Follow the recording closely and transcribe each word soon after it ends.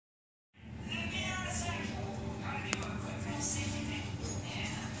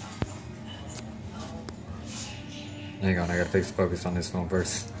Hang on, I gotta fix focus on this phone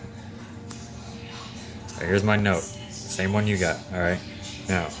first. Right, here's my note. Same one you got, alright?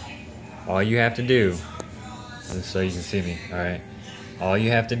 Now, all you have to do, just so you can see me, alright? All you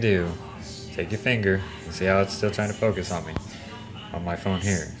have to do, take your finger, and see how it's still trying to focus on me. On my phone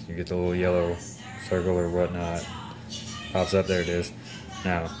here. You get the little yellow circle or whatnot. Pops up, there it is.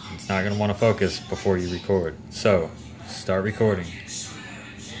 Now, it's not gonna wanna focus before you record. So, start recording.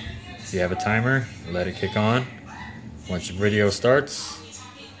 If you have a timer, let it kick on. Once your video starts,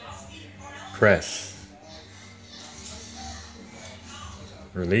 press.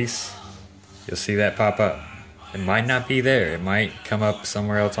 Release. You'll see that pop up. It might not be there. It might come up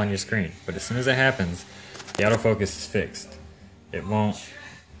somewhere else on your screen. But as soon as it happens, the autofocus is fixed. It won't.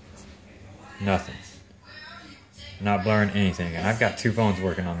 Nothing. Not blurring anything. And I've got two phones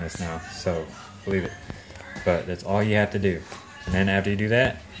working on this now, so believe it. But that's all you have to do. And then after you do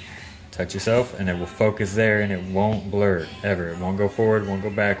that, touch yourself and it will focus there and it won't blur ever. It won't go forward, won't go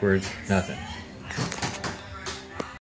backwards, nothing.